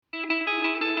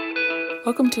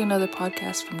Welcome to another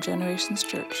podcast from Generations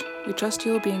Church. We trust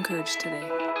you will be encouraged today.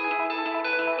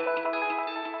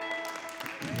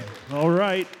 All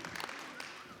right.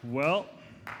 Well,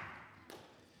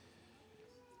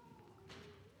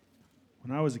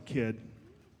 when I was a kid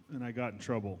and I got in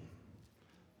trouble,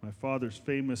 my father's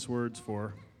famous words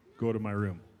for go to my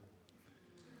room.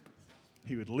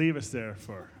 He would leave us there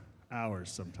for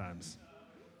hours sometimes,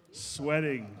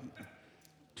 sweating,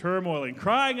 turmoiling,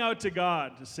 crying out to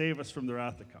God to save us from the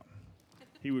wrath to come.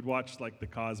 He would watch like the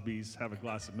Cosbys, have a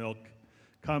glass of milk,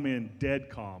 come in dead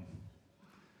calm,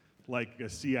 like a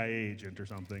CIA agent or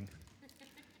something,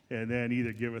 and then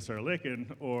either give us our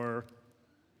licking or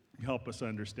help us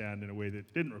understand in a way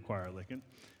that didn't require a licking.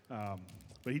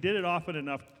 But he did it often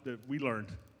enough that we learned.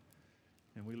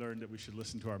 And we learned that we should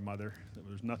listen to our mother, that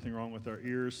there's nothing wrong with our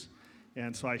ears.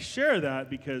 And so I share that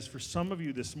because for some of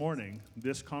you this morning,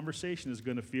 this conversation is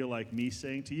going to feel like me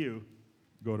saying to you,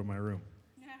 go to my room.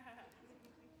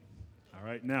 All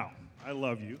right, now, I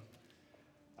love you,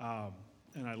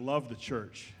 and I love the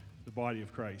church, the body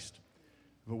of Christ.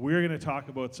 But we're going to talk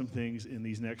about some things in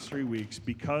these next 3 weeks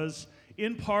because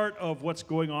in part of what's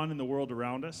going on in the world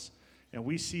around us, and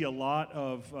we see a lot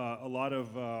of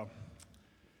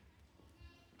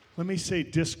let me say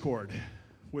discord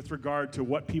with regard to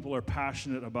what people are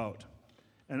passionate about.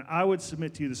 And I would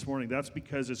submit to you this morning, that's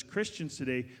because as Christians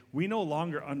today, we no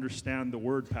longer understand the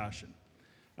word passion.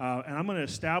 And I'm going to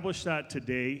establish that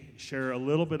today, share a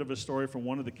little bit of a story from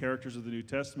one of the characters of the New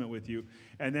Testament with you,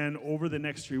 and then over the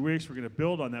next 3 weeks, we're going to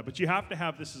build on that. But you have to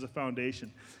have this as a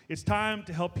foundation. It's time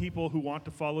to help people who want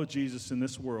to follow Jesus in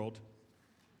this world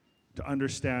to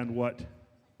understand what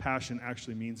passion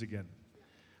actually means again.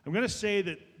 I'm going to say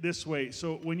that this way.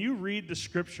 So when you read the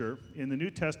scripture in the New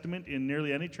Testament, in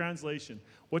nearly any translation,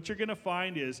 what you're going to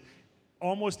find is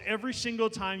almost every single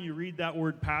time you read that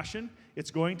word passion,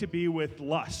 it's going to be with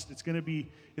lust. It's going to be,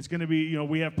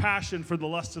 we have passion for the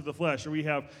lusts of the flesh, or we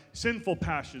have sinful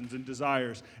passions and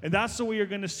desires. And that's the way you're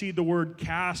going to see the word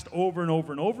cast over and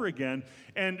over and over again.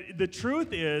 And the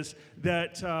truth is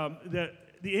that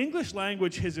the English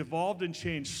language has evolved and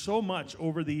changed so much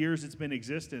over the years it's been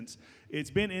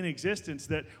in existence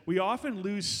that we often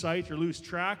lose sight or lose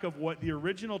track of what the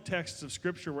original texts of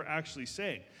Scripture were actually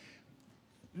saying.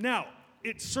 Now,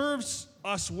 it serves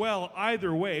us well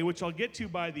either way, which I'll get to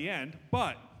by the end,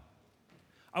 but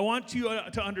I want you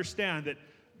to understand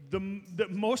that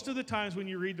most of the times when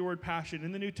you read the word passion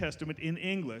in the New Testament in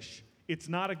English, it's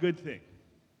not a good thing.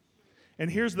 And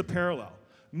here's the parallel.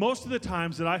 Most of the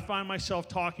times that I find myself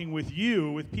talking with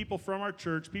people from our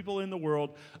church, people in the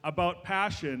world, about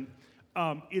passion,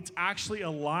 it's actually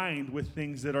aligned with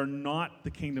things that are not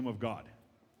the kingdom of God.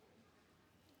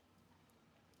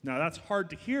 Now, that's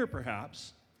hard to hear,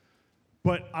 perhaps,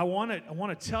 but I want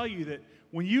to tell you that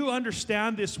when you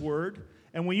understand this word,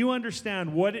 and when you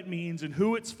understand what it means and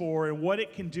who it's for and what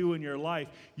it can do in your life,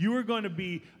 you're going to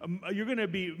be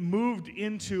moved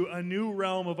into a new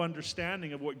realm of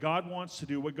understanding of what God wants to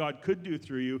do, what God could do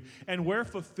through you, and where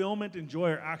fulfillment and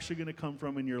joy are actually going to come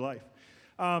from in your life.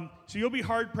 So you'll be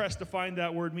hard-pressed to find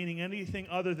that word meaning anything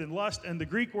other than lust. And the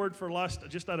Greek word for lust,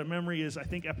 just out of memory, is, I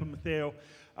think, epimetheo,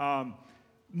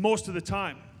 most of the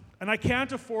time. And I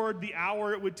can't afford the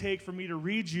hour it would take for me to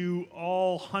read you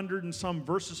all 100 and some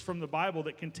verses from the Bible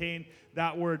that contain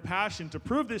that word passion to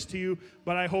prove this to you,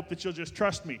 but I hope that you'll just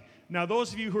trust me. Now,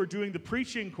 those of you who are doing the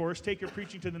preaching course, take your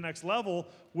preaching to the next level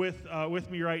with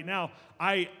me right now.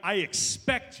 I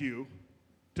expect you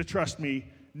to trust me,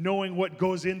 knowing what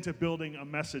goes into building a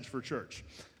message for church,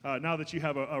 now that you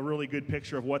have a really good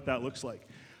picture of what that looks like.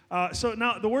 So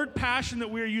now the word passion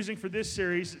that we're using for this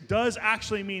series does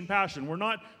actually mean passion. We're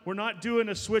not doing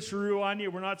a switcheroo on you.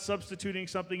 We're not substituting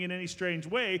something in any strange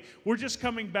way. We're just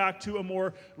coming back to a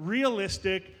more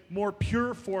realistic, more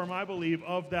pure form, I believe,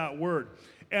 of that word.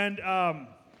 And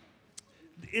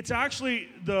it's actually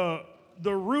the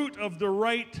root of the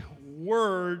right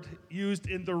word used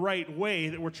in the right way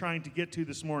that we're trying to get to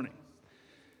this morning.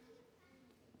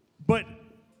 But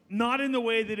not in the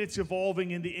way that it's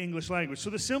evolving in the English language. So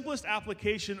the simplest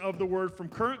application of the word from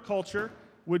current culture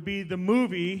would be the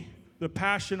movie, The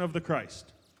Passion of the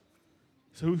Christ.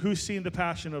 So who's seen The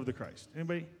Passion of the Christ?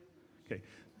 Anybody? Okay.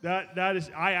 That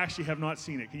is, I actually have not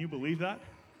seen it. Can you believe that?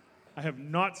 I have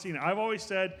not seen it. I've always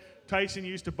said, Tyson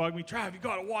used to bug me, Trav, you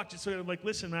got to watch it. So I'm like,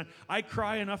 listen, man, I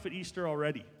cry enough at Easter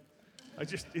already.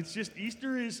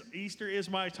 Easter is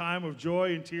my time of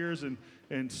joy and tears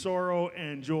and sorrow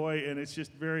and joy, and it's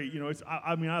just very,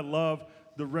 I love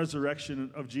the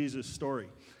resurrection of Jesus' story.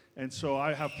 And so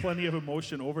I have plenty of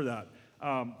emotion over that.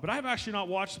 But I've actually not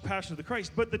watched The Passion of the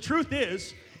Christ. But the truth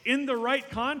is, in the right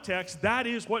context, that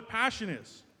is what passion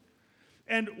is.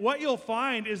 And what you'll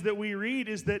find is that we read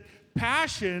is that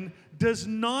passion does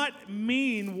not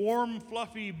mean warm,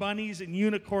 fluffy bunnies and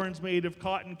unicorns made of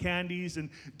cotton candies and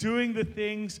doing the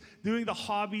things, doing the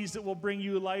hobbies that will bring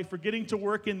you life, or getting to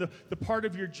work in the part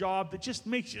of your job that just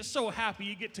makes you so happy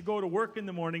you get to go to work in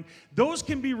the morning. Those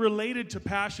can be related to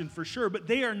passion for sure, but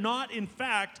they are not, in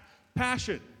fact,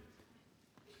 passion.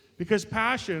 Because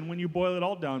passion, when you boil it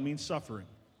all down, means suffering.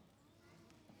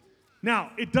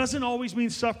 Now, it doesn't always mean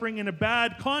suffering in a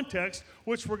bad context,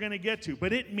 which we're going to get to,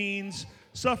 but it means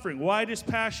suffering. Why does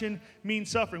passion mean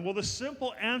suffering? Well, the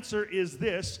simple answer is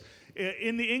this.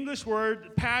 In the English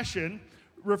word, passion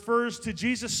refers to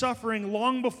Jesus' suffering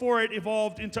long before it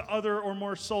evolved into other or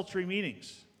more sultry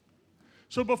meanings.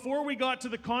 So before we got to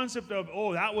the concept of,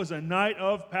 oh, that was a night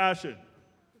of passion,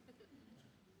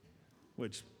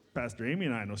 which Pastor Amy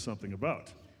and I know something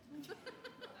about.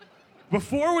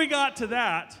 Before we got to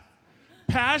that,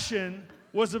 passion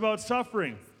was about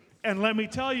suffering. And let me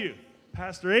tell you,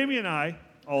 Pastor Amy and I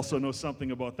also know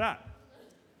something about that.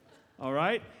 All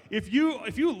right? If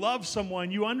you love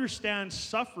someone, you understand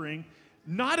suffering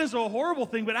not as a horrible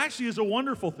thing, but actually as a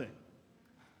wonderful thing.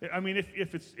 I mean,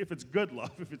 if it's good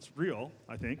love, if it's real,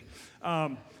 I think.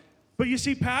 But you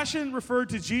see, passion referred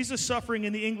to Jesus' suffering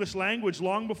in the English language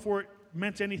long before it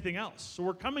meant anything else. So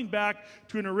we're coming back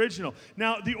to an original.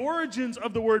 Now, the origins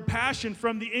of the word passion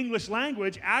from the English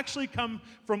language actually come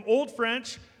from Old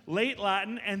French, late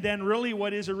Latin, and then really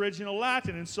what is original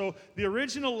Latin. And so the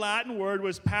original Latin word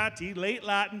was pati, late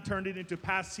Latin turned it into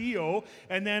passio,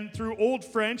 and then through Old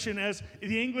French, and as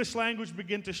the English language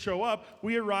began to show up,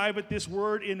 we arrive at this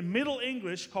word in Middle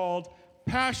English called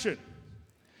passion.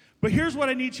 But here's what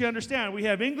I need you to understand. We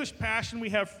have English passion, we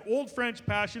have Old French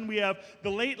passion, we have the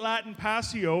late Latin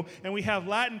passio, and we have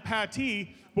Latin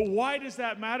pati. But why does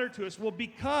that matter to us? Well,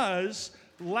 because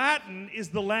Latin is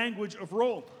the language of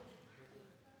Rome.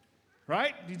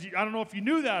 Right? I don't know if you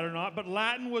knew that or not, but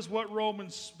Latin was what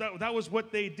Romans, that was what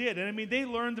they did. And I mean, they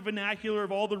learned the vernacular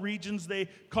of all the regions they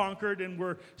conquered and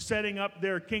were setting up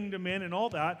their kingdom in and all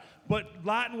that. But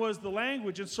Latin was the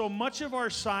language. And so much of our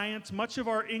science, much of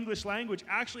our English language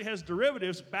actually has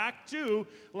derivatives back to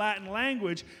Latin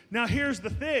language. Now, here's the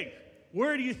thing.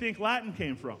 Where do you think Latin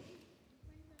came from?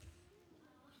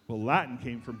 Well, Latin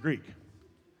came from Greek.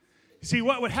 See,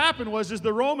 what would happen was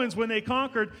the Romans, when they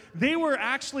conquered, they were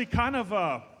actually kind of,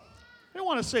 I don't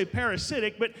want to say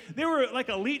parasitic, but they were like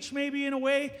a leech maybe in a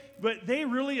way, but they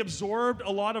really absorbed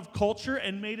a lot of culture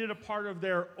and made it a part of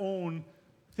their own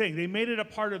thing. They made it a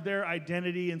part of their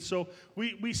identity, and so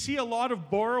we see a lot of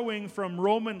borrowing from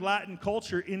Roman Latin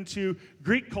culture into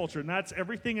Greek culture, and that's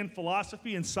everything in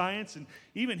philosophy and science and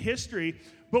even history.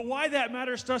 But why that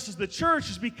matters to us as the church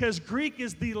is because Greek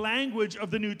is the language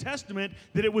of the New Testament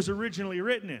that it was originally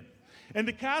written in. And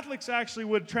the Catholics actually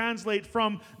would translate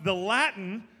from the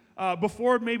Latin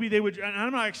before maybe they would, and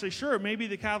I'm not actually sure, maybe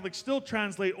the Catholics still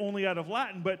translate only out of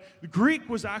Latin, but Greek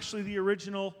was actually the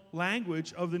original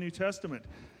language of the New Testament.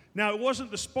 Now, it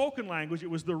wasn't the spoken language, it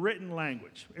was the written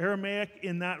language. Aramaic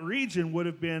in that region would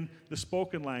have been the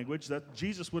spoken language, that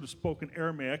Jesus would have spoken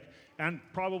Aramaic and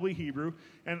probably Hebrew.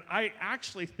 And I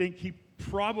actually think he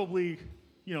probably,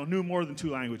 knew more than 2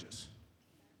 languages,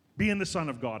 being the Son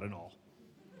of God and all.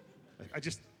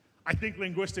 I think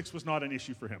linguistics was not an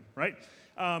issue for him, right?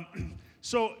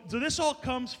 So this all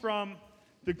comes from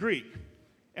the Greek.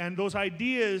 And those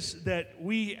ideas that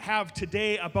we have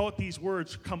today about these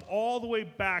words come all the way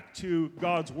back to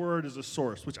God's word as a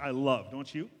source, which I love,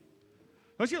 don't you?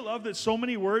 Don't you love that so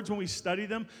many words, when we study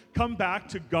them, come back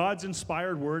to God's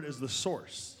inspired word as the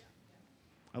source?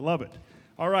 I love it.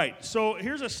 All right, so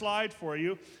here's a slide for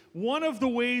you. One of the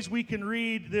ways we can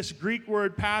read this Greek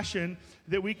word passion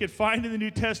that we could find in the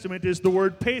New Testament is the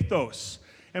word pathos.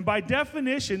 And by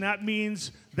definition, that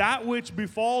means that which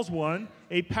befalls one,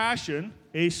 a passion,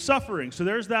 a suffering. So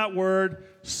there's that word,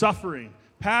 suffering.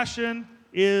 Passion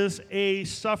is a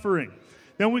suffering.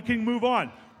 Then we can move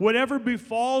on. Whatever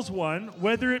befalls one,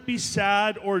 whether it be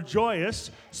sad or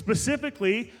joyous,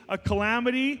 specifically a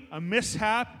calamity, a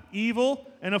mishap, evil,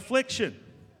 an affliction.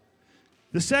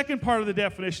 The second part of the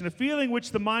definition, a feeling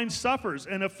which the mind suffers,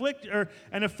 an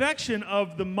affection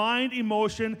of the mind,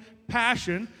 emotion,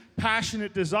 passion,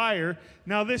 passionate desire.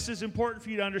 Now, this is important for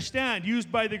you to understand,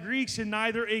 used by the Greeks in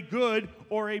neither a good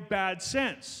or a bad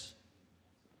sense.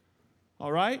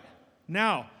 All right?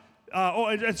 Now,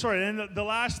 and the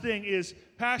last thing is,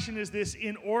 passion is this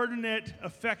inordinate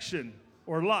affection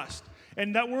or lust.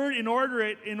 And that word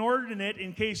inordinate,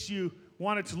 in case you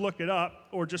wanted to look it up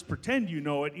or just pretend you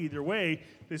know it, either way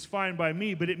is fine by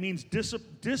me, but it means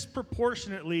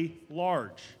disproportionately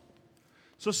large.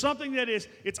 So something that it's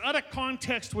out of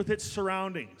context with its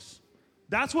surroundings.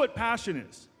 That's what passion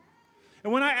is.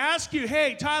 And when I ask you,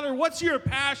 hey, Tyler, what's your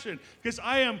passion? Because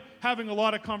I am having a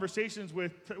lot of conversations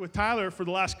with Tyler for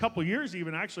the last couple years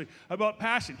even, actually, about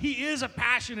passion. He is a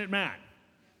passionate man.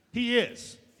 He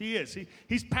is. He is.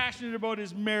 He's passionate about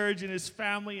his marriage and his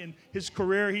family and his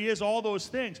career. He is all those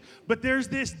things. But there's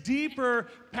this deeper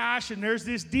passion. There's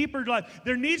this deeper life.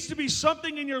 There needs to be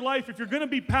something in your life, if you're going to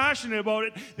be passionate about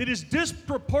it, that is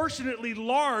disproportionately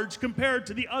large compared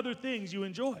to the other things you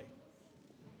enjoy.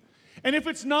 And if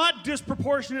it's not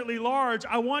disproportionately large,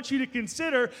 I want you to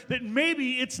consider that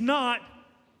maybe it's not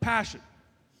passion.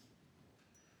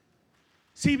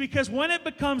 See, because when it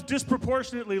becomes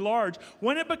disproportionately large,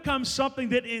 when it becomes something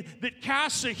that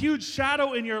casts a huge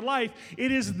shadow in your life,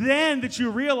 it is then that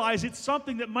you realize it's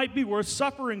something that might be worth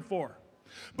suffering for.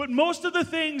 But most of the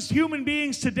things human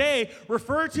beings today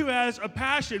refer to as a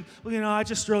passion, well, I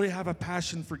just really have a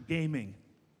passion for gaming.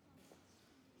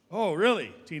 Oh,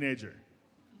 really, teenager?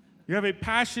 You have a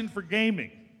passion for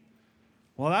gaming.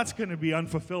 Well, that's going to be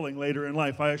unfulfilling later in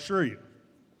life, I assure you.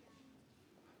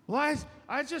 Well,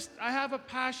 I have a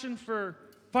passion for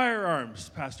firearms,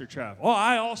 Pastor Trav. Oh,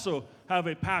 I also have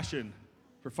a passion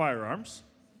for firearms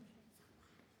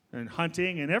and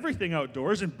hunting and everything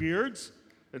outdoors and beards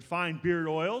and fine beard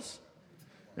oils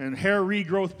and hair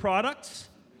regrowth products.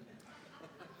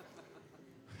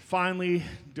 Finely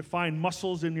defined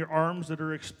muscles in your arms that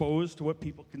are exposed to what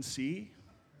people can see.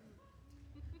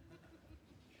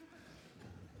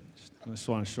 I just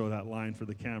want to show that line for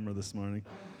the camera this morning.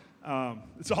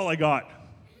 It's all I got.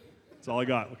 That's all I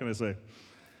got. What can I say?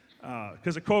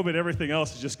 Because of COVID, everything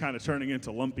else is just kind of turning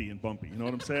into lumpy and bumpy. You know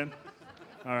what I'm saying?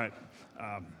 All right.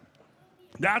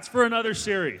 That's for another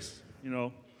series,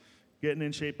 getting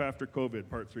in shape after COVID,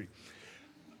 part 3.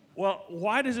 Well,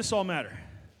 why does this all matter?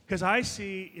 Because I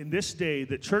see in this day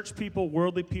that church people,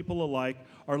 worldly people alike,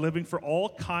 are living for all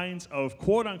kinds of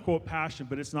quote-unquote passion,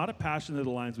 but it's not a passion that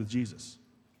aligns with Jesus.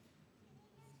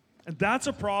 And that's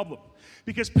a problem.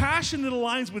 Because passion that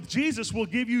aligns with Jesus will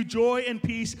give you joy and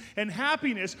peace and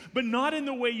happiness, but not in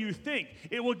the way you think.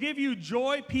 It will give you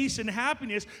joy, peace, and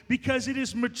happiness because it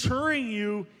is maturing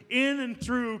you in and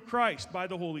through Christ by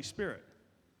the Holy Spirit.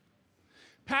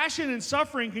 Passion and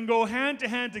suffering can go hand to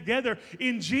hand together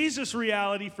in Jesus'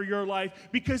 reality for your life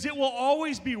because it will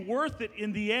always be worth it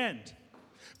in the end.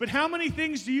 But how many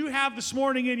things do you have this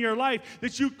morning in your life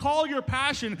that you call your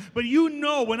passion, but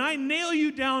when I nail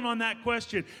you down on that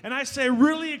question and I say,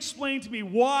 really explain to me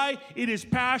why it is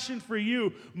passion for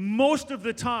you, most of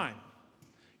the time,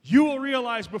 you will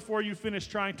realize before you finish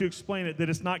trying to explain it that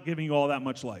it's not giving you all that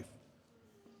much life.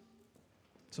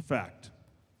 It's a fact.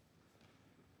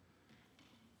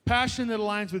 Passion that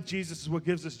aligns with Jesus is what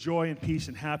gives us joy and peace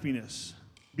and happiness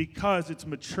because it's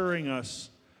maturing us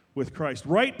with Christ.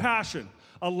 Right passion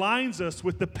aligns us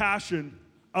with the passion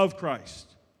of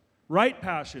Christ. Right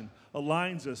passion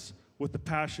aligns us with the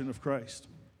passion of Christ.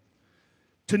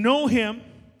 To know Him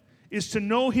is to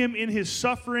know Him in His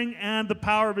suffering and the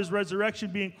power of His resurrection,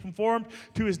 being conformed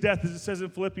to His death, as it says in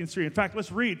Philippians 3. In fact,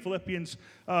 let's read Philippians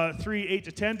 3,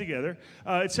 8-10 together.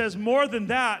 It says, more than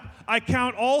that, I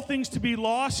count all things to be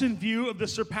loss in view of the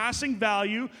surpassing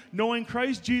value, knowing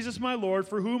Christ Jesus my Lord,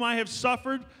 for whom I have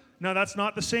suffered. Now, that's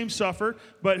not the same suffer,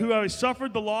 but who have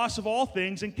suffered the loss of all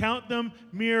things and count them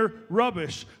mere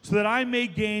rubbish, so that I may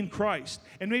gain Christ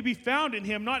and may be found in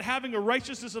Him, not having a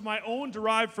righteousness of my own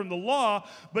derived from the law,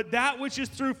 but that which is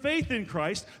through faith in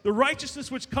Christ, the righteousness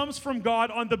which comes from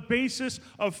God on the basis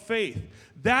of faith,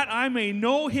 that I may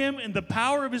know Him in the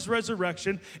power of His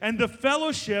resurrection and the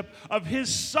fellowship of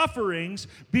His sufferings,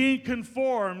 being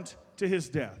conformed to His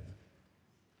death.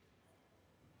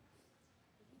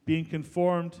 Being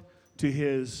conformed to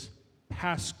His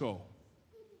Paschos.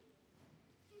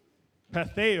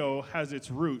 Patheo has its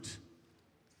root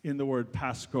in the word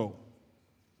Paschos.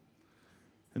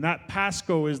 And that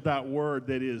Paschos is that word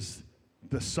that is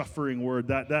the suffering word.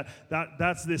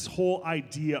 That's this whole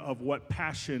idea of what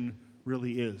passion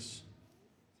really is.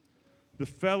 The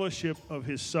fellowship of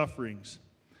His sufferings,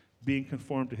 being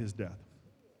conformed to His death.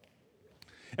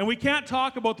 And we can't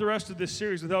talk about the rest of this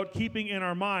series without keeping in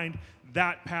our mind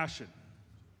that passion.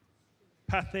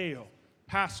 Patheo,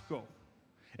 Paschos.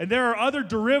 And there are other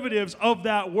derivatives of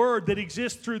that word that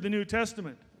exist through the New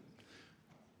Testament.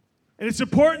 And it's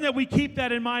important that we keep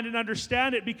that in mind and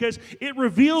understand it because it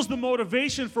reveals the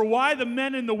motivation for why the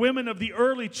men and the women of the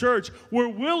early church were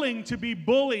willing to be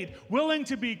bullied, willing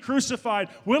to be crucified,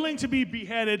 willing to be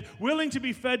beheaded, willing to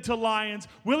be fed to lions,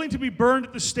 willing to be burned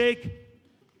at the stake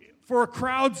for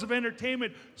crowds of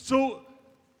entertainment so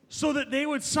that they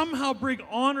would somehow bring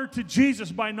honor to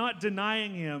Jesus by not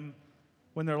denying him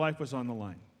when their life was on the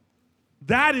line.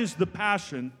 That is the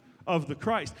passion of the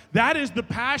Christ. That is the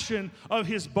passion of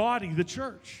his body, the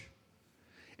church.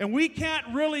 And we can't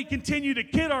really continue to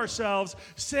kid ourselves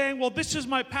saying, well, this is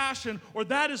my passion or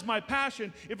that is my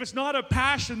passion if it's not a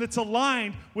passion that's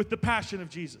aligned with the passion of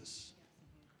Jesus.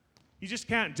 You just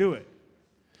can't do it.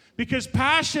 Because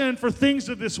passion for things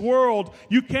of this world,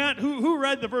 you can't, who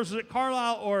read the verse? Was it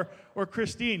Carlisle or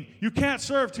Christine? You can't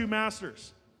serve two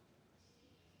masters.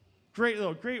 Great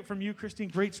from you, Christine.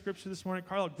 Great scripture this morning.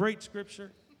 Carlisle, great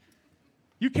scripture.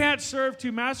 You can't serve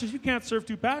two masters. You can't serve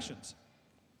two passions.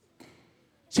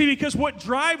 See, because what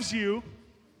drives you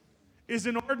is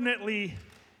inordinately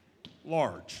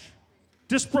large,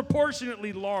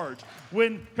 disproportionately large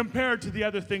when compared to the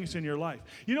other things in your life.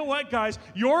 You know what, guys?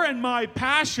 Your and my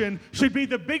passion should be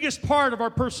the biggest part of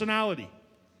our personality.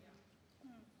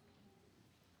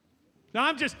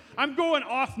 Now, I'm going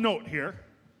off note here.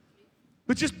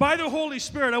 But just by the Holy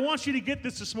Spirit, I want you to get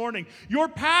this morning. Your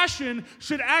passion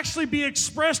should actually be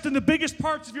expressed in the biggest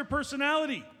parts of your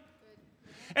personality.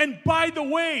 And by the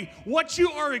way, what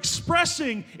you are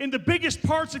expressing in the biggest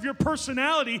parts of your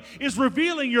personality is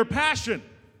revealing your passion.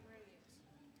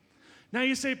 Now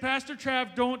you say, Pastor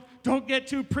Trav, don't get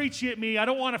too preachy at me. I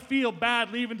don't want to feel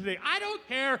bad leaving today. I don't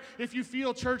care if you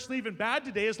feel church leaving bad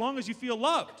today as long as you feel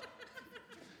loved.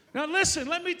 Now listen,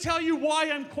 let me tell you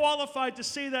why I'm qualified to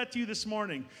say that to you this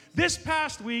morning. This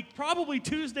past week, probably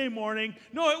Tuesday morning,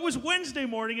 no, it was Wednesday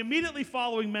morning, immediately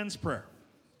following men's prayer.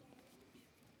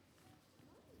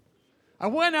 I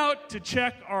went out to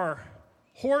check our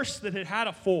horse that had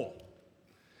a foal.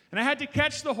 And I had to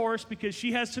catch the horse because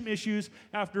she has some issues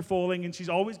after foaling, and she's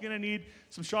always going to need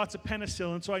some shots of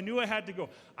penicillin, so I knew I had to go.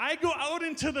 I go out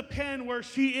into the pen where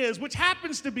she is, which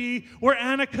happens to be where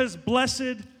Annika's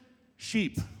blessed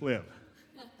sheep live.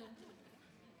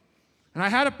 And I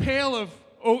had a pail of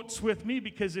oats with me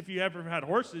because if you ever had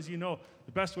horses, you know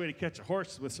the best way to catch a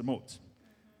horse is with some oats.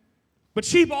 But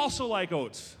sheep also like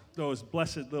oats, those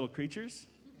blessed little creatures.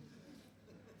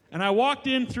 And I walked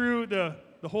in through the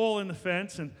hole in the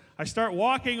fence, and I start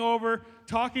walking over,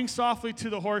 talking softly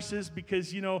to the horses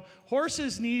because, you know,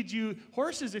 horses need you.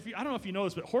 Horses, I don't know if you know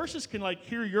this, but horses can,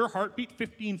 hear your heartbeat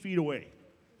 15 feet away.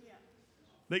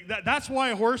 That's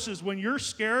why horses, when you're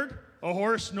scared, a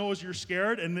horse knows you're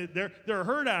scared, and they're a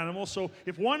herd animal, so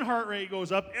if one heart rate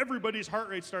goes up, everybody's heart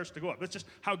rate starts to go up. That's just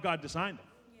how God designed them.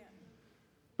 Yeah.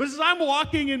 But as I'm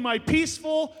walking in my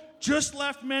peaceful, just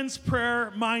left men's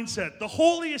prayer mindset, the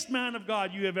holiest man of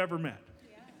God you have ever met,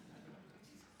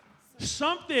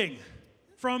 something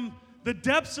from the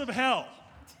depths of hell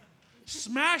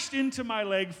smashed into my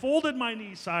leg, folded my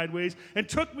knee sideways, and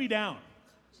took me down.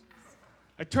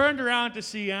 I turned around to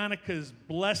see Annika's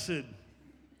blessed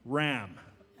ram.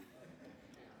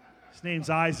 His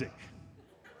name's Isaac.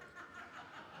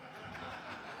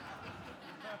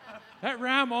 That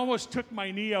ram almost took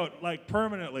my knee out,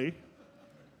 permanently.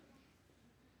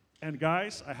 And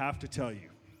guys, I have to tell you,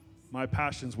 my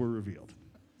passions were revealed.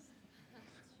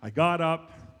 I got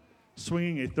up,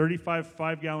 swinging a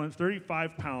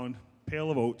 35-pound pail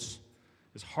of oats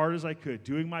as hard as I could,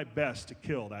 doing my best to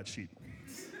kill that sheep.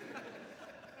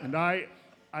 And I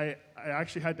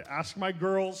actually had to ask my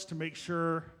girls to make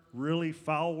sure really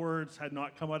foul words had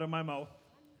not come out of my mouth.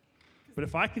 But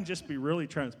if I can just be really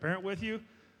transparent with you,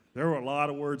 there were a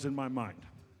lot of words in my mind.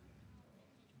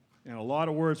 And a lot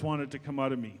of words wanted to come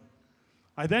out of me.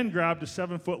 I then grabbed a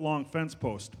 7-foot-long fence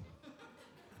post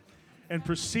and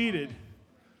proceeded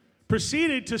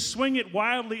to swing it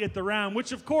wildly at the ram,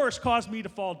 which of course caused me to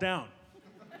fall down.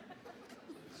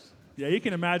 Yeah, you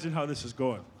can imagine how this is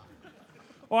going.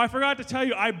 Oh, I forgot to tell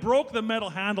you, I broke the metal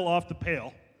handle off the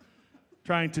pail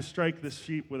trying to strike this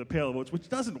sheep with a pail of oats, which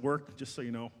doesn't work, just so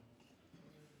you know.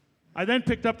 I then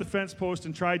picked up the fence post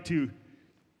and tried to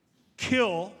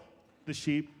kill the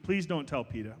sheep. Please don't tell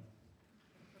PETA.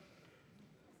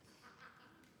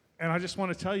 And I just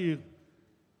want to tell you,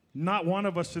 not one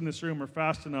of us in this room are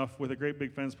fast enough with a great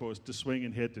big fence post to swing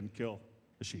and hit and kill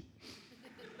the sheep.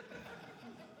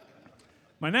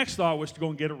 My next thought was to go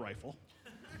and get a rifle.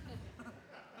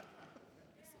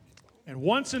 And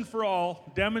once and for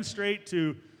all, demonstrate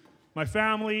to my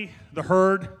family, the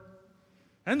herd,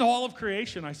 and all of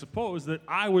creation, I suppose, that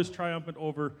I was triumphant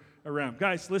over a ram.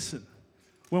 Guys, listen.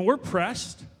 When we're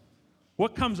pressed,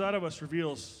 What comes out of us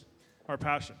reveals our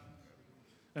passion.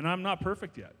 And I'm not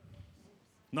perfect yet.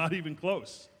 Not even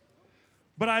close.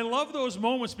 But I love those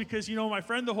moments because, my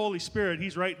friend the Holy Spirit,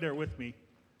 he's right there with me.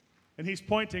 And he's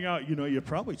pointing out, you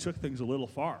probably took things a little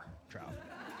far, Trav.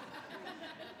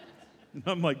 And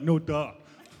I'm like, no duh.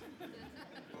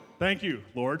 Thank you,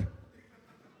 Lord.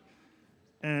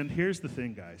 And here's the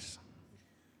thing, guys.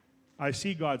 I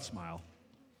see God smile.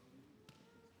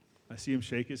 I see him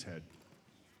shake his head.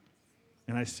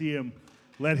 And I see him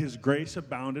let his grace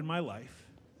abound in my life.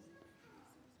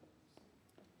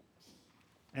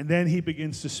 And then he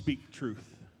begins to speak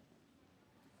truth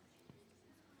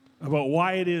about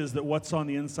why it is that what's on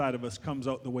the inside of us comes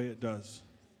out the way it does.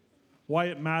 Why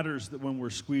it matters that when we're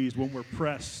squeezed, when we're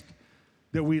pressed,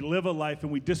 that we live a life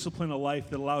and we discipline a life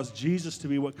that allows Jesus to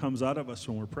be what comes out of us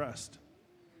when we're pressed.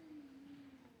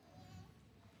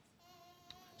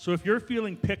 So if you're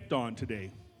feeling picked on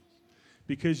today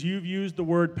because you've used the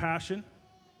word passion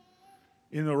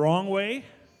in the wrong way,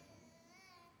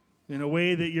 in a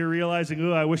way that you're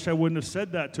realizing, I wish I wouldn't have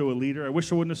said that to a leader. I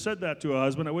wish I wouldn't have said that to a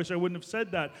husband. I wish I wouldn't have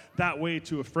said that way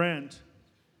to a friend.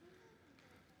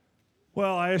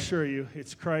 Well, I assure you,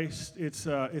 it's Christ. It's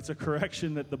a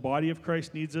correction that the body of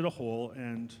Christ needs as a whole,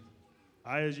 and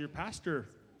I, as your pastor,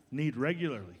 need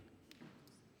regularly.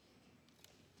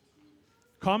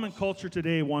 Common culture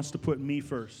today wants to put me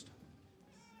first.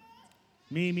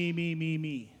 Me, me, me, me,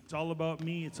 me. It's all about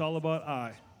me. It's all about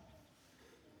I.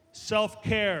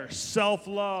 Self-care,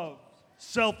 self-love,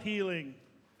 self-healing,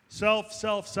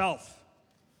 self.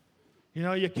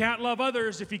 You can't love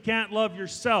others if you can't love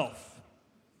yourself.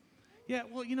 Yeah,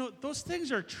 well, those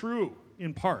things are true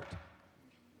in part.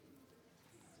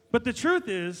 But the truth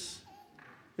is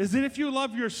that if you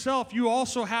love yourself, you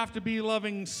also have to be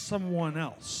loving someone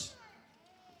else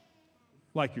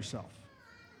like yourself.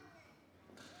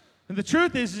 And the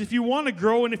truth is if you want to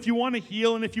grow and if you want to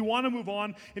heal and if you want to move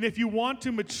on and if you want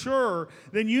to mature,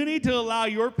 then you need to allow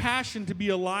your passion to be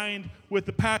aligned with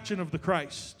the passion of the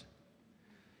Christ.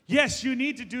 Yes, you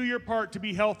need to do your part to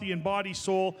be healthy in body,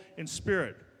 soul, and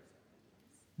spirit,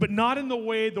 but not in the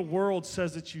way the world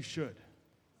says that you should.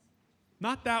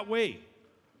 Not that way.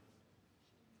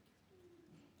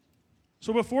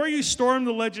 So before you storm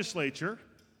the legislature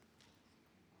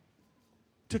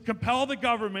to compel the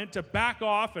government to back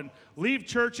off and leave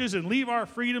churches and leave our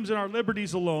freedoms and our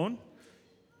liberties alone,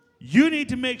 you need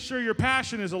to make sure your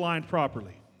passion is aligned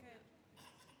properly.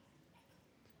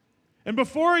 And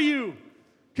before you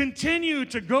continue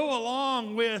to go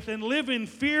along with and live in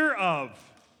fear of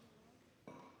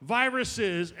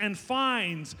viruses and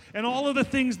fines and all of the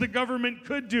things the government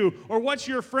could do, or what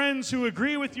your friends who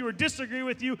agree with you or disagree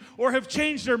with you or have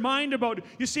changed their mind about it.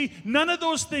 You see, none of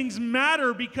those things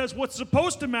matter, because what's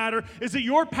supposed to matter is that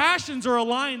your passions are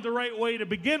aligned the right way to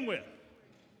begin with.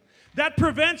 That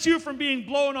prevents you from being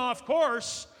blown off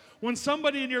course when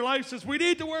somebody in your life says, we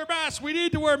need to wear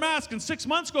masks, and 6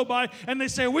 months go by and they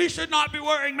say, we should not be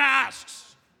wearing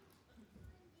masks.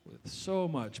 With so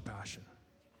much passion.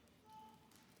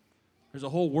 There's a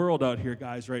whole world out here,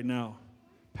 guys, right now.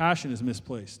 Passion is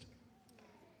misplaced.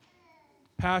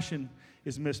 Passion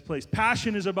is misplaced.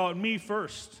 Passion is about me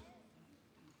first.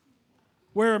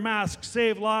 Wear a mask,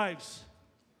 save lives.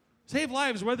 Save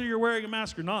lives whether you're wearing a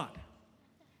mask or not.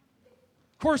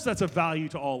 Of course, that's a value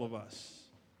to all of us.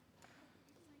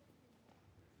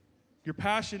 Your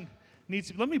passion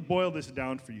needs to, let me boil this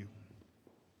down for you.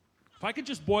 If I could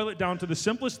just boil it down to the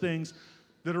simplest things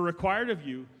that are required of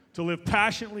you to live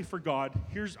passionately for God,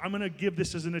 I'm going to give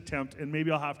this as an attempt, and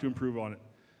maybe I'll have to improve on it.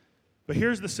 But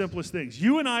here's the simplest things.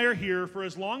 You and I are here for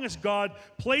as long as God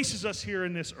places us here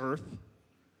in this earth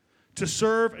to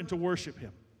serve and to worship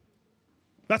Him.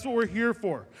 That's what we're here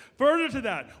for. Further to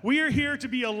that, we are here to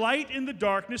be a light in the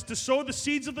darkness, to sow the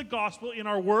seeds of the gospel in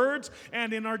our words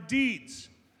and in our deeds.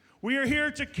 We are here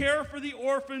to care for the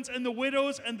orphans and the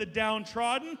widows and the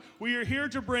downtrodden. We are here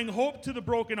to bring hope to the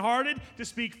brokenhearted, to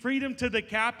speak freedom to the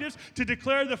captives, to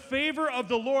declare the favor of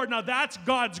the Lord. Now that's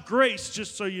God's grace,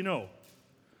 just so you know.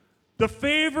 The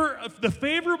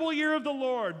favorable year of the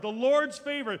Lord's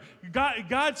favor.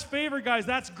 God's favor, guys,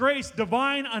 that's grace.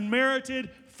 Divine, unmerited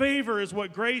favor is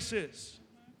what grace is.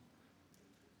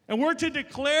 And we're to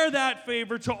declare that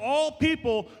favor to all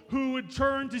people who would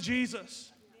turn to Jesus.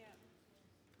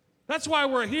 That's why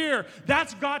we're here.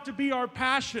 That's got to be our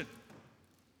passion.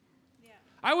 Yeah.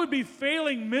 I would be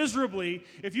failing miserably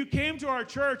if you came to our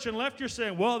church and left here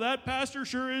saying, well, that pastor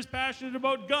sure is passionate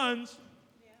about guns.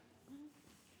 Yeah.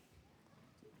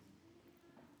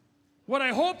 What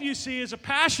I hope you see is a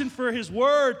passion for His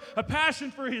Word, a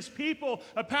passion for His people,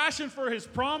 a passion for His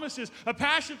promises, a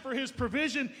passion for His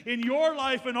provision in your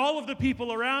life and all of the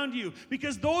people around you,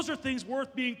 because those are things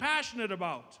worth being passionate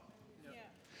about. Yeah.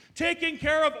 Taking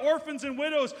care of orphans and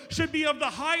widows should be of the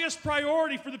highest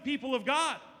priority for the people of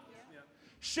God. Yeah.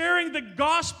 Sharing the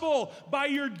gospel by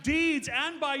your deeds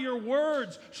and by your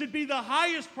words should be the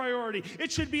highest priority.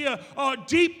 It should be a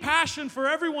deep passion for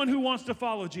everyone who wants to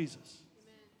follow Jesus.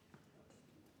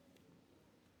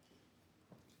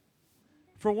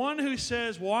 For one who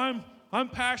says, well, I'm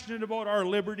passionate about our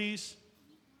liberties,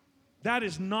 that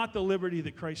is not the liberty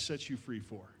that Christ sets you free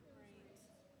for.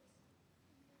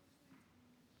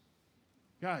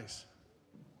 Guys,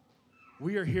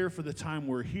 we are here for the time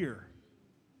we're here.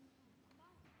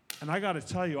 And I got to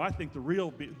tell you, I think the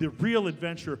real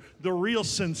adventure, the real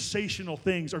sensational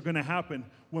things are going to happen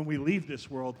when we leave this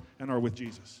world and are with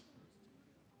Jesus.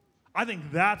 I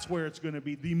think that's where it's going to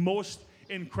be the most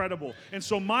incredible. And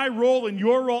so my role and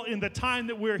your role in the time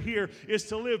that we're here is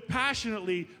to live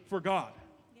passionately for God.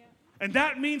 Yeah. And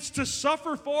that means to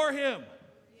suffer for Him.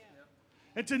 Yeah.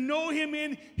 And to know Him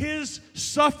in His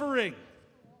suffering.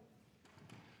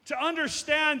 To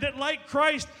understand that like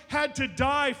Christ had to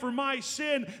die for my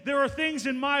sin, there are things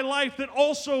in my life that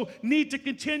also need to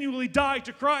continually die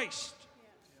to Christ.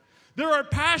 There are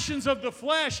passions of the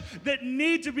flesh that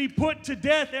need to be put to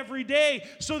death every day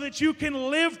so that you can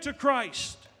live to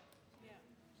Christ.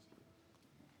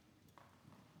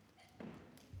 Yeah.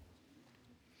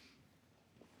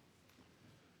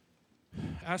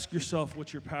 Ask yourself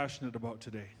what you're passionate about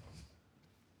today.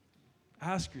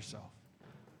 Ask yourself.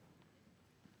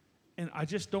 And I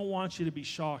just don't want you to be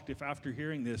shocked if after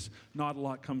hearing this, not a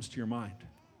lot comes to your mind.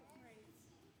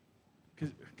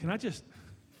 Can I just...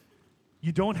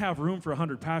 You don't have room for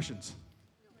 100 passions.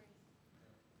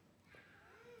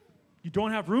 You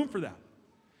don't have room for that.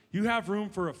 You have room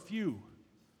for a few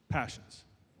passions.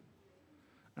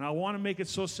 And I want to make it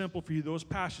so simple for you. Those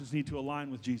passions need to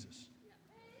align with Jesus.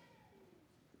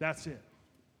 That's it.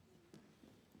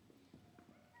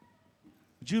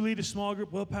 Would you lead a small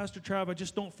group? Well, Pastor Trav, I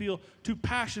just don't feel too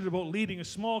passionate about leading a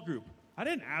small group. I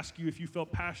didn't ask you if you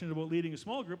felt passionate about leading a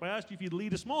small group. I asked you if you'd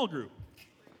lead a small group.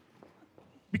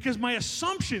 Because my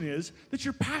assumption is that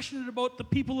you're passionate about the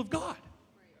people of God.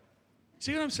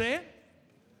 See what I'm saying?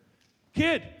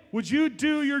 Kid, would you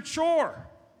do your chore?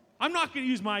 I'm not going to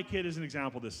use my kid as an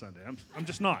example this Sunday. I'm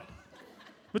just not.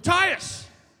 Matthias,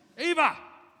 Ava.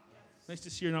 Nice to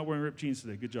see you're not wearing ripped jeans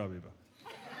today. Good job, Ava.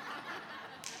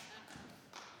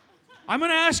 I'm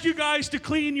going to ask you guys to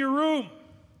clean your room.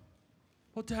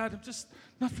 Well, Dad, I'm just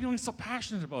not feeling so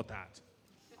passionate about that.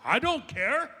 I don't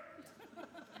care.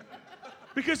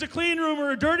 Because a clean room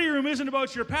or a dirty room isn't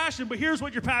about your passion, but here's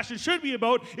what your passion should be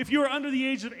about. If you are under the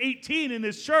age of 18 in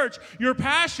this church, your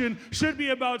passion should be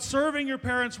about serving your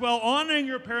parents well, honoring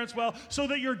your parents well, so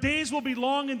that your days will be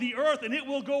long in the earth and it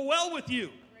will go well with you.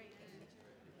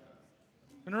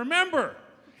 And remember,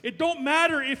 it don't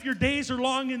matter if your days are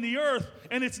long in the earth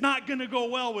and it's not going to go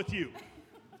well with you.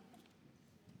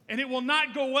 And it will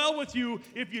not go well with you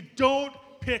if you don't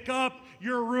pick up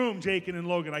your room, Jacob and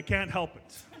Logan. I can't help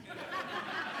it.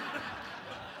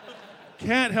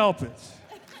 Can't help it.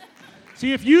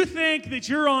 See, if you think that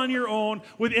you're on your own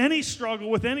with any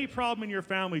struggle, with any problem in your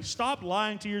family, stop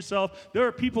lying to yourself. There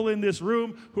are people in this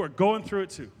room who are going through it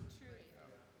too.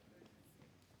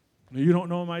 You don't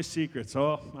know my secrets.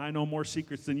 Oh, I know more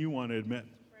secrets than you want to admit.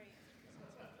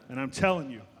 And I'm telling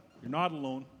you, you're not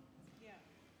alone.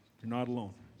 You're not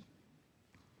alone.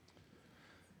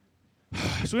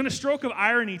 So in a stroke of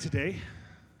irony today,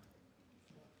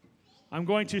 I'm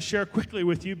going to share quickly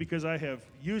with you because I have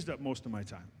used up most of my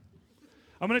time.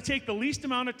 I'm going to take the least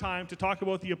amount of time to talk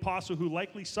about the apostle who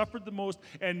likely suffered the most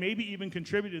and maybe even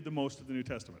contributed the most to the New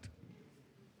Testament.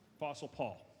 Apostle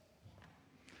Paul.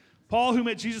 Paul, who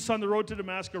met Jesus on the road to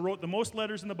Damascus, wrote the most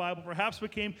letters in the Bible, perhaps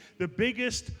became the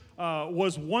biggest,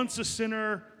 was once a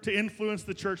sinner to influence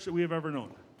the church that we have ever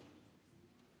known.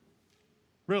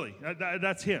 Really,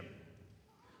 that's him.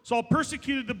 Saul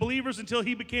persecuted the believers until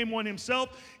he became one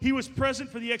himself. He was present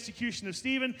for the execution of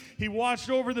Stephen. He watched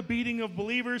over the beating of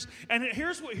believers. And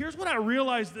here's what I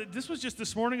realized. That this was just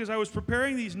this morning as I was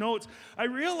preparing these notes. I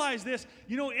realized this.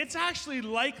 It's actually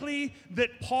likely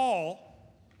that Paul,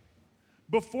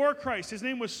 before Christ, his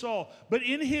name was Saul, but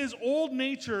in his old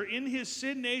nature, in his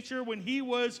sin nature, when he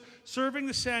was serving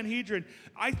the Sanhedrin,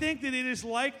 I think that it is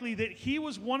likely that he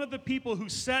was one of the people who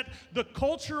set the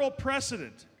cultural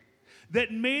precedent that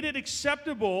made it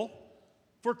acceptable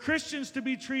for Christians to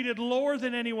be treated lower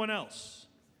than anyone else.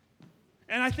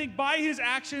 And I think by his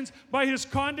actions, by his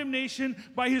condemnation,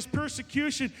 by his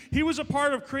persecution, he was a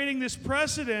part of creating this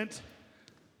precedent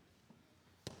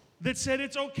that said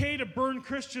it's okay to burn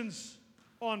Christians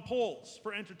on poles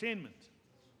for entertainment.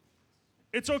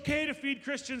 It's okay to feed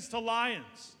Christians to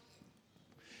lions.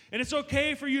 And it's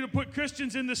okay for you to put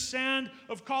Christians in the sand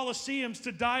of Colosseums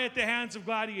to die at the hands of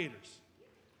gladiators.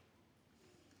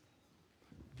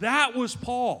 That was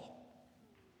Paul.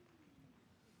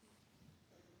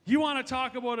 You want to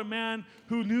talk about a man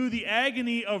who knew the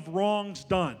agony of wrongs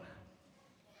done.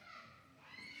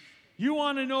 You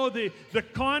want to know the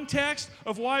context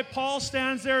of why Paul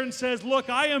stands there and says, look,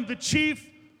 I am the chief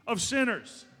of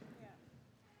sinners.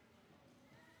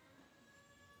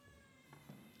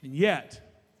 And yet,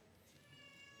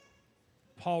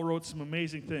 Paul wrote some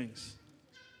amazing things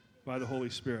by the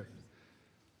Holy Spirit.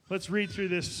 Let's read through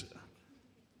this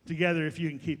together if you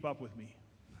can keep up with me.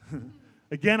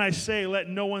 Again, I say, let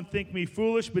no one think me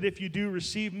foolish, but if you do,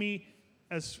 receive me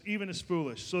even as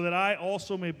foolish, so that I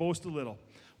also may boast a little.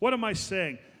 What am I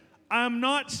saying? I'm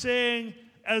not saying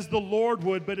as the Lord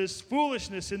would, but as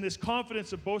foolishness in this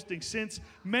confidence of boasting. Since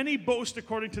many boast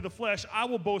according to the flesh, I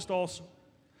will boast also.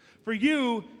 For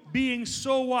you, being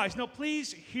so wise. Now,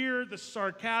 please hear the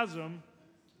sarcasm.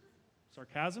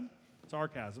 Sarcasm?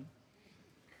 Sarcasm.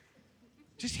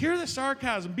 Just hear the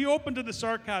sarcasm. Be open to the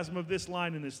sarcasm of this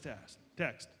line in this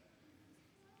text.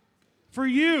 For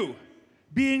you,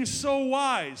 being so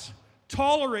wise,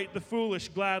 tolerate the foolish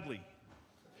gladly.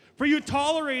 For you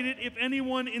tolerate it if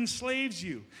anyone enslaves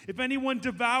you, if anyone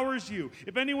devours you,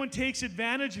 if anyone takes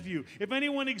advantage of you, if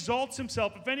anyone exalts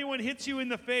himself, if anyone hits you in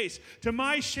the face. To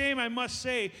my shame, I must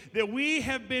say that we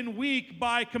have been weak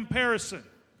by comparison.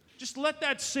 Just let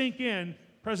that sink in,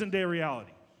 present day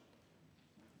reality.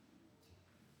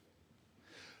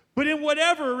 But in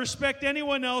whatever respect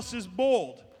anyone else is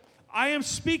bold. I am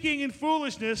speaking in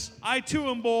foolishness. I too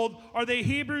am bold. Are they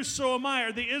Hebrews? So am I.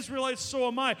 Are they Israelites? So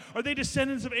am I. Are they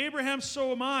descendants of Abraham?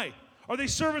 So am I. Are they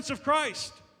servants of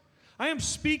Christ? I am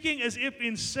speaking as if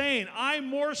insane. I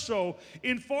more so,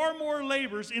 in far more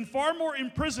labors, in far more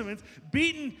imprisonments,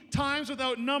 beaten times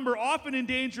without number, often in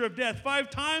danger of death. 5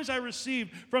 times I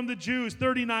received from the Jews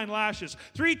 39 lashes.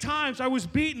 3 times I was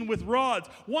beaten with rods.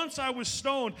 Once I was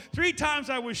stoned. 3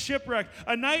 times I was shipwrecked.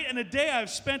 A night and a day I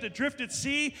have spent adrift at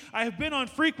sea. I have been on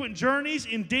frequent journeys,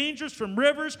 in dangers from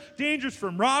rivers, dangers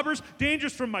from robbers,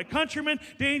 dangers from my countrymen,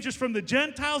 dangers from the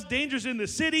Gentiles, dangers in the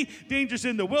city, dangers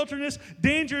in the wilderness,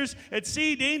 dangers at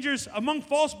sea, dangers among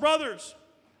false brothers.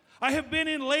 I have been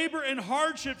in labor and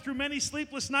hardship through many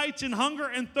sleepless nights, in hunger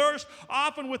and thirst,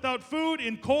 often without food,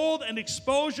 in cold and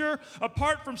exposure.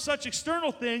 Apart from such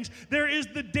external things, there is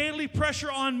the daily pressure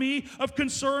on me of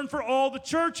concern for all the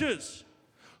churches.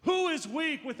 Who is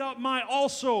weak without my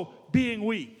also being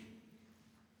weak?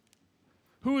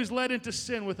 Who is led into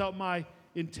sin without my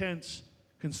intense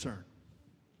concern?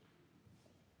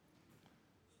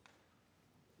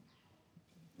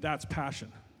 That's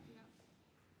passion.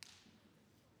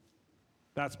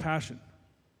 That's passion.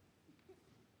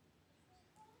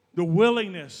 The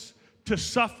willingness to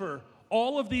suffer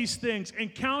all of these things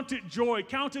and count it joy,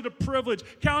 count it a privilege,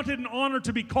 count it an honor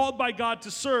to be called by God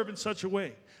to serve in such a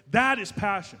way. That is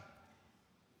passion.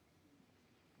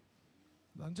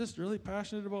 I'm just really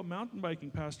passionate about mountain biking,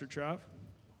 Pastor Trav.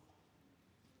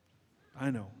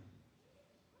 I know.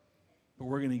 But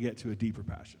we're going to get to a deeper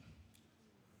passion.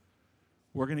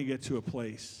 We're going to get to a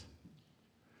place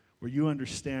where you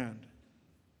understand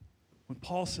when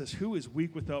Paul says, who is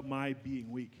weak without my being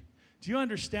weak? Do you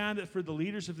understand that for the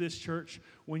leaders of this church,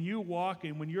 when you walk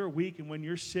and when you're weak and when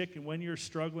you're sick and when you're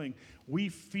struggling, we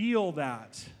feel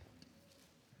that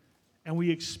and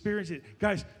we experience it.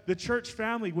 Guys, the church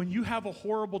family, when you have a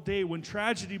horrible day, when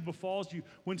tragedy befalls you,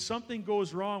 when something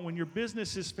goes wrong, when your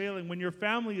business is failing, when your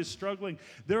family is struggling,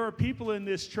 there are people in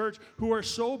this church who are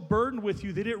so burdened with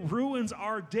you that it ruins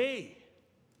our day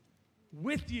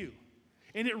with you.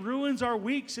 And it ruins our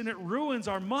weeks and it ruins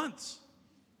our months.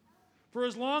 For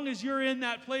as long as you're in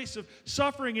that place of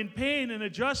suffering and pain and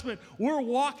adjustment, we're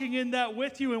walking in that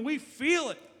with you and we feel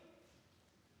it.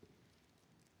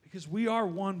 Because we are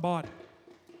one body.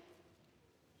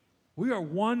 We are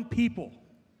one people.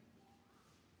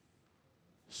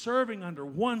 Serving under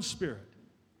one Spirit.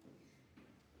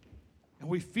 And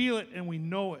we feel it and we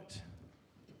know it.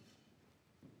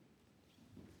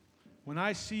 When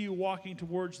I see you walking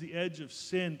towards the edge of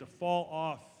sin to fall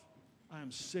off, I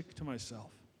am sick to myself.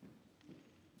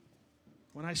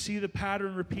 When I see the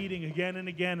pattern repeating again and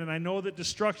again, and I know that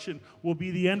destruction will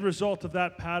be the end result of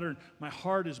that pattern, my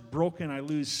heart is broken. I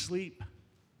lose sleep.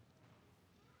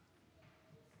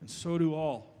 And so do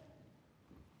all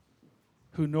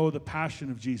who know the passion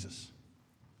of Jesus.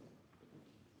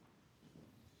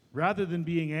 Rather than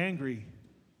being angry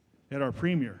at our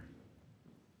premier,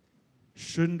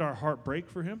 shouldn't our heart break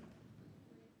for him?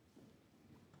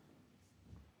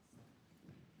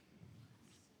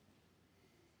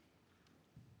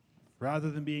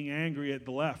 Rather than being angry at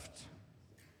the left,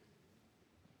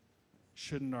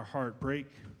 shouldn't our heart break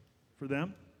for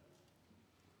them?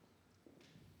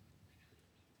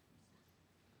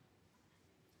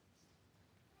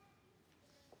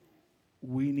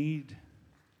 We need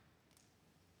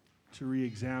to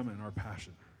re-examine our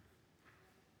passion.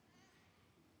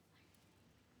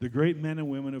 The great men and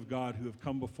women of God who have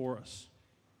come before us,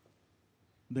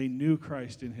 they knew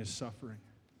Christ in his suffering.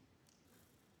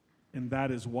 And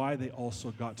that is why they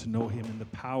also got to know him in the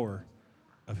power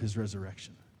of his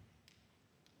resurrection.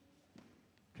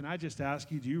 Can I just ask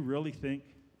you, do you really think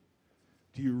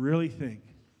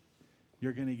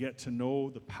you're going to get to know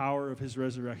the power of his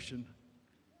resurrection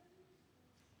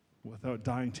without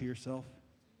dying to yourself?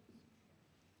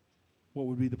 What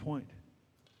would be the point?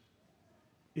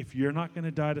 If you're not going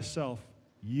to die to self,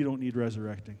 you don't need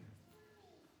resurrecting.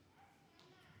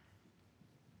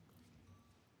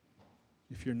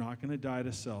 If you're not going to die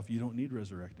to self, you don't need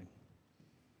resurrecting.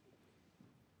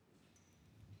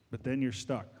 But then you're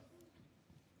stuck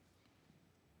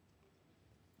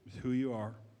with who you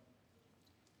are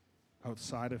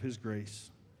outside of his grace.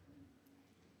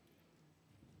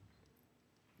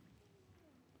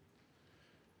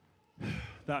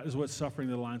 That is what suffering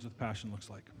that aligns with passion looks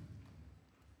like.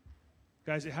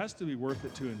 Guys, it has to be worth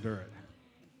it to endure it.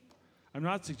 I'm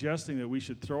not suggesting that we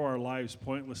should throw our lives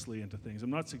pointlessly into things. I'm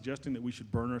not suggesting that we should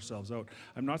burn ourselves out.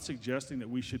 I'm not suggesting that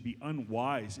we should be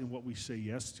unwise in what we say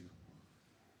yes to.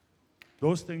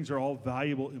 Those things are all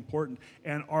valuable, important,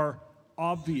 and are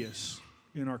obvious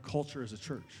in our culture as a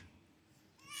church.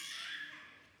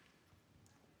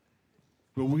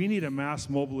 But we need a mass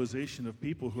mobilization of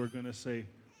people who are going to say,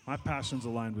 my passion's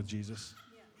aligned with Jesus.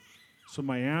 So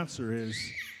my answer is,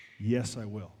 yes, I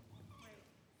will.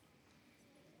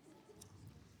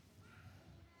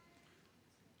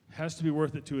 It has to be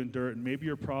worth it to endure it, and maybe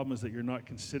your problem is that you're not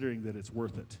considering that it's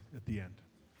worth it at the end.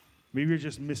 Maybe you're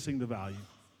just missing the value.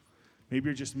 Maybe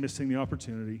you're just missing the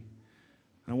opportunity.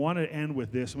 And I want to end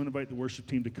with this. I'm going to invite the worship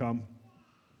team to come.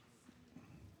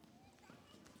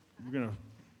 We're going to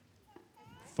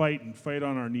fight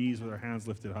on our knees with our hands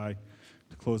lifted high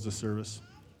to close the service.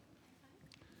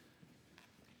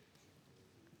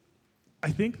 I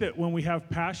think that when we have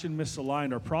passion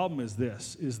misaligned, our problem is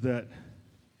this, is that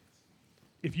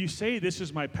if you say this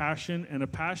is my passion, and a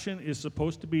passion is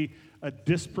supposed to be a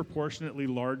disproportionately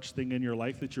large thing in your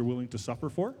life that you're willing to suffer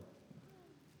for,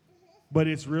 but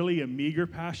it's really a meager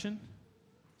passion,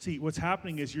 see, what's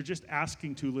happening is you're just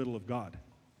asking too little of God.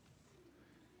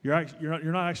 You're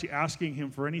not actually asking him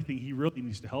for anything he really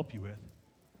needs to help you with.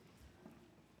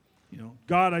 You know,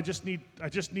 God, I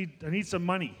need some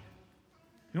money.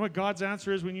 You know what God's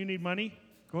answer is when you need money?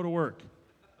 Go to work.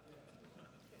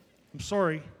 I'm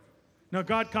sorry. Now,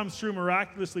 God comes through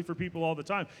miraculously for people all the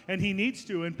time, and he needs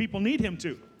to, and people need him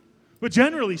to. But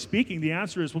generally speaking, the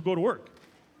answer is, well, go to work.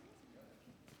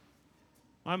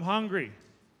 I'm hungry.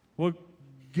 Well,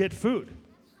 get food.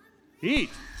 Eat.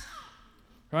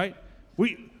 Right?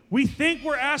 We think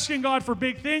we're asking God for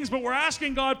big things, but we're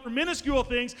asking God for minuscule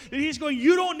things, and he's going,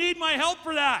 you don't need my help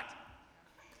for that.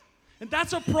 And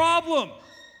that's a problem.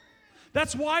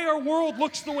 That's why our world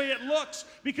looks the way it looks,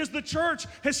 because the church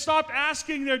has stopped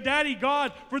asking their daddy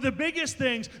God for the biggest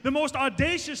things, the most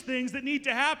audacious things that need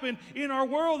to happen in our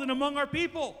world and among our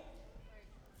people.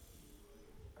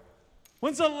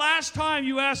 When's the last time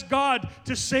you asked God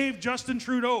to save Justin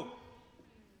Trudeau?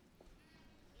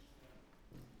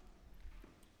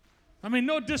 I mean,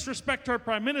 no disrespect to our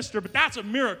Prime Minister, but that's a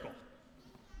miracle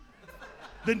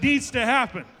that needs to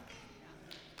happen.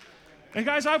 And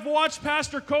guys, I've watched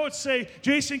Pastor Coates say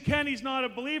Jason Kenney's not a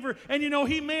believer, and you know,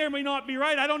 he may or may not be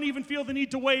right. I don't even feel the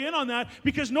need to weigh in on that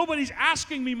because nobody's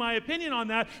asking me my opinion on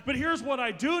that. But here's what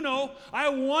I do know. I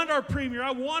want our premier,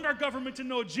 I want our government to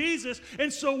know Jesus.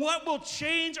 And so what will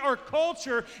change our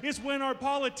culture is when our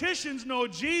politicians know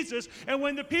Jesus, and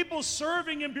when the people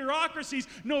serving in bureaucracies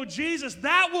know Jesus.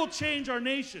 That will change our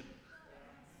nation.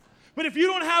 But if you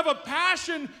don't have a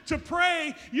passion to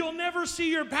pray, you'll never see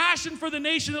your passion for the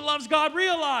nation that loves God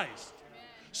realized.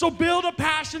 So build a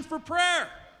passion for prayer.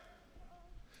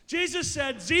 Jesus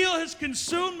said, zeal has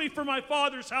consumed me for my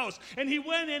Father's house. And he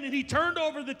went in and he turned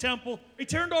over the temple. He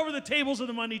turned over the tables of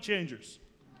the money changers.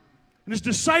 And his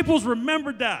disciples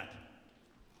remembered that.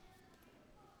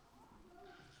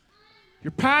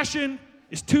 Your passion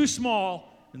is too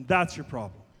small, and that's your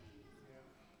problem.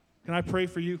 Can I pray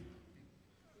for you?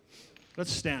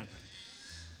 Let's stand.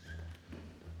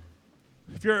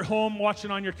 If you're at home watching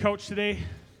on your couch today,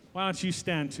 why don't you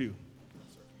stand too?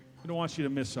 I don't want you to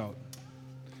miss out.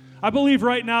 I believe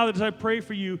right now that as I pray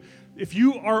for you, if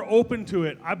you are open to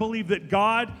it, I believe that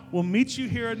God will meet you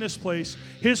here in this place.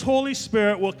 His Holy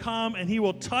Spirit will come and He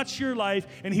will touch your life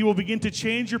and He will begin to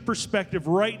change your perspective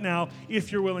right now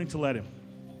if you're willing to let Him.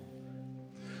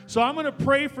 So I'm going to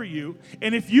pray for you,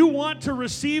 and if you want to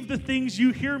receive the things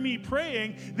you hear me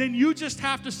praying, then you just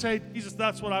have to say, Jesus,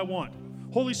 that's what I want.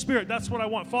 Holy Spirit, that's what I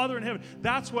want. Father in heaven,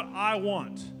 that's what I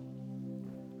want.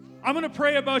 I'm going to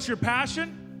pray about your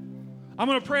passion. I'm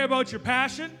going to pray about your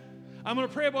passion. I'm going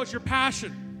to pray about your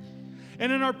passion.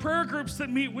 And in our prayer groups that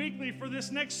meet weekly for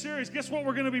this next series, guess what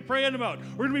we're going to be praying about?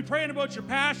 We're going to be praying about your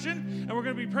passion, and we're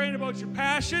going to be praying about your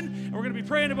passion, and we're going to be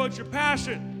praying about your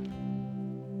passion.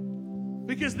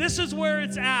 Because this is where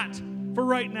it's at for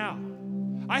right now.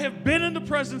 I have been in the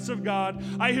presence of God.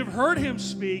 I have heard Him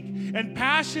speak, and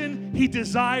passion He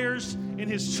desires in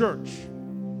His church.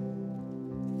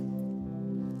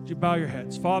 Would you bow your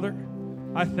heads? Father,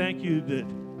 I thank you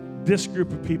that this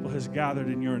group of people has gathered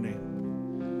in your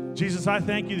name. Jesus, I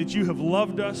thank you that you have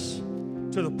loved us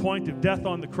to the point of death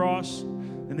on the cross,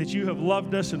 and that you have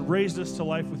loved us and raised us to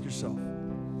life with yourself.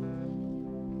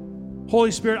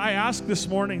 Holy Spirit, I ask this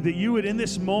morning that you would in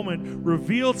this moment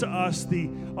reveal to us the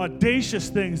audacious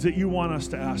things that you want us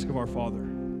to ask of our Father.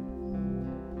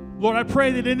 Lord, I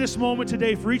pray that in this moment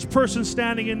today, for each person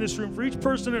standing in this room, for each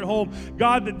person at home,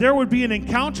 God, that there would be an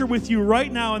encounter with you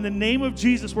right now in the name of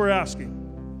Jesus, we're asking.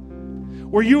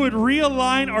 Where you would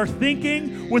realign our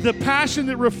thinking with a passion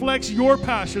that reflects your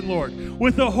passion, Lord.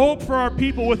 With a hope for our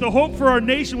people, with a hope for our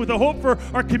nation, with a hope for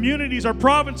our communities, our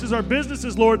provinces, our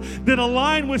businesses, Lord, that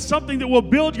align with something that will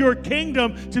build your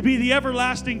kingdom to be the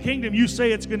everlasting kingdom you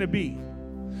say it's going to be.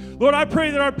 Lord, I pray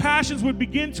that our passions would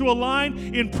begin to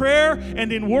align in prayer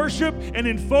and in worship and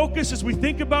in focus as we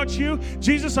think about you.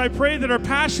 Jesus, I pray that our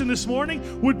passion this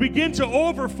morning would begin to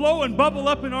overflow and bubble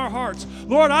up in our hearts.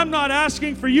 Lord, I'm not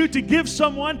asking for you to give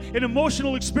someone an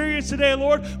emotional experience today,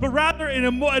 Lord, but rather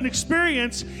an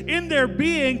experience in their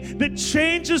being that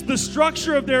changes the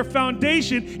structure of their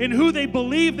foundation in who they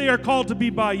believe they are called to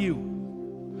be by you.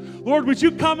 Lord, would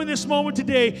you come in this moment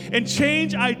today and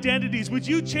change identities? Would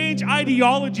you change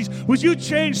ideologies? Would you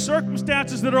change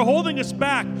circumstances that are holding us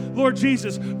back, Lord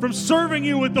Jesus, from serving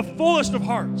you with the fullest of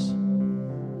hearts?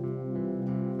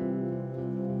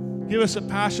 Give us a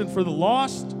passion for the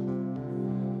lost.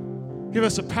 Give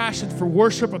us a passion for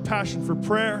worship, a passion for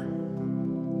prayer.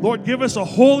 Lord, give us a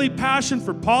holy passion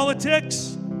for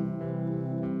politics.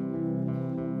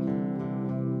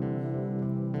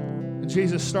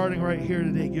 Jesus, starting right here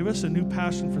today, give us a new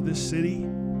passion for this city,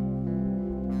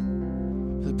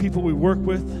 for the people we work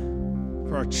with,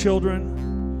 for our children.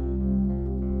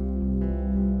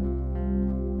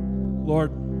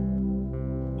 Lord,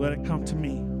 let it come to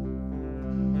me.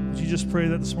 Would you just pray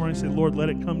that this morning? Say, Lord, let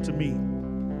it come to me.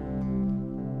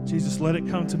 Jesus, let it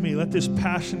come to me. Let this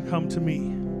passion come to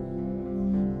me.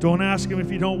 Don't ask Him if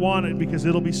you don't want it, because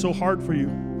it'll be so hard for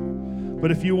you. But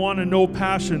if you want to know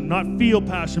passion, not feel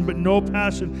passion, but know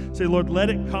passion, say, Lord, let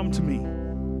it come to me.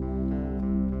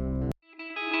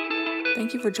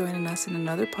 Thank you for joining us in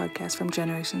another podcast from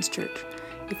Generations Church.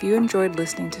 If you enjoyed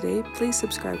listening today, please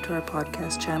subscribe to our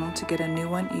podcast channel to get a new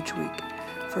one each week.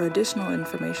 For additional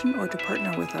information or to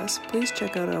partner with us, please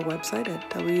check out our website at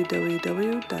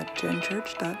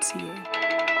www.genchurch.ca.